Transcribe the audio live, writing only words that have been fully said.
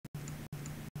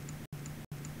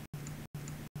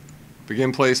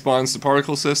Begin play spawns the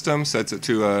particle system, sets it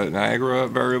to a Niagara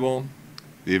variable.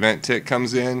 The event tick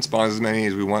comes in, spawns as many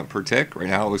as we want per tick. Right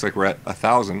now it looks like we're at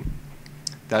 1,000.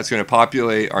 That's going to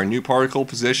populate our new particle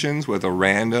positions with a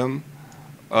random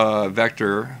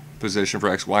vector position for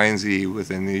X, Y, and Z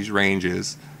within these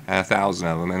ranges, and 1,000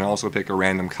 of them, and also pick a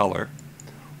random color.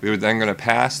 We are then going to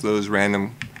pass those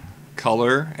random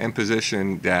color and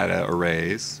position data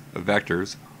arrays of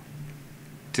vectors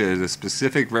to the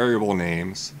specific variable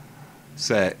names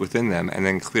set within them, and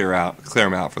then clear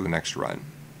them out for the next run.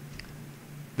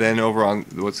 Then over on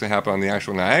what's going to happen on the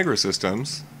actual Niagara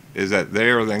systems is that they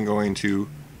are then going to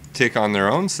tick on their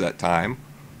own set time.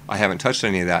 I haven't touched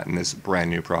any of that in this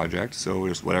brand new project, so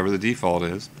just whatever the default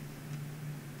is.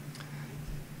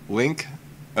 Link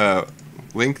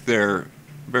their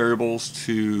variables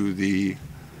to the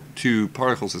two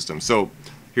particle systems. So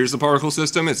here's the particle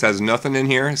system. It has nothing in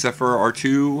here except for our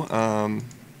two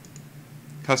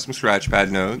custom scratchpad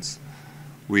nodes.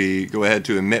 We go ahead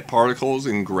to emit particles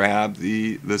and grab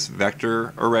this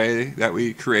vector array that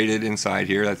we created inside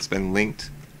here that's been linked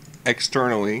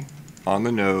externally on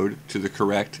the node to the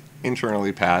correct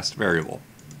internally passed variable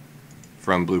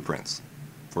from blueprints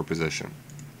for position.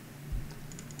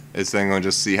 It's then going to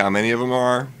just see how many of them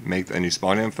are, make a new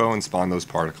spawn info, and spawn those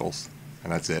particles.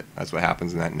 And that's it. That's what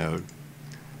happens in that node.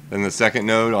 Then the second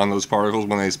node on those particles,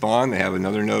 when they spawn, they have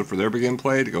another node for their begin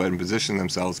play to go ahead and position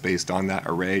themselves based on that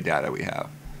array data we have.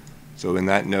 So in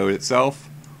that node itself,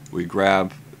 we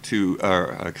grab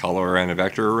a color and a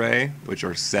vector array, which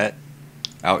are set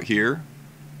out here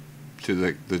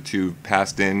to the two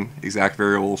passed in exact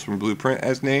variables from blueprint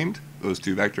as named, those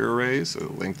two vector arrays,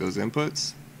 so link those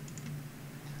inputs.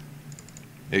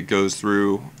 It goes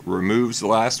through, removes the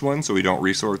last one so we don't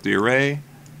resort the array,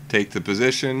 take the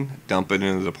position, dump it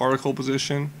into the particle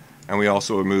position, and we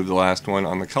also remove the last one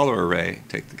on the color array,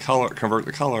 take the color, convert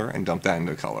the color, and dump that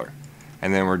into color.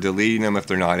 And then we're deleting them if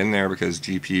they're not in there because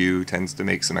GPU tends to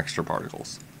make some extra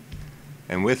particles.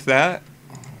 And with that,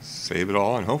 save it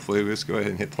all, and hopefully we'll just go ahead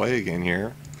and hit play again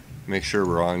here. Make sure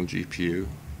we're on GPU.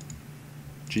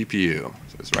 GPU,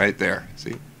 so it's right there,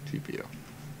 see? GPU.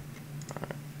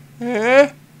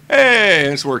 Alright. Hey,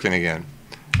 it's working again.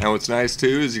 And what's nice too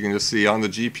is you can just see on the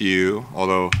GPU,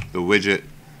 although the widget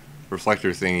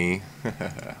reflector thingy,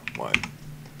 one,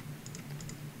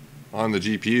 on the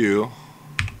GPU,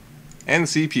 and the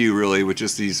CPU really, with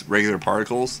just these regular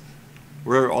particles,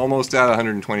 we're almost at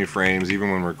 120 frames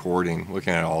even when recording,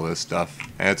 looking at all this stuff.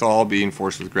 And it's all being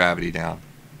forced with gravity down.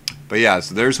 But yeah,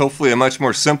 so there's hopefully a much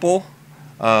more simple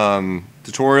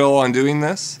tutorial on doing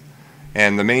this.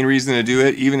 And the main reason to do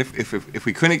it, even if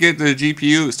we couldn't get the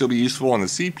GPU, it would still be useful on the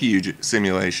CPU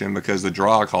simulation because the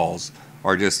draw calls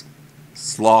are just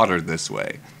slaughtered this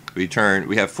way. We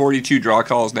have 42 draw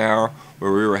calls now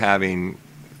where we were having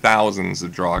thousands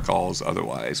of draw calls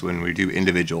otherwise when we do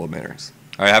individual emitters.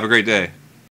 Alright, have a great day.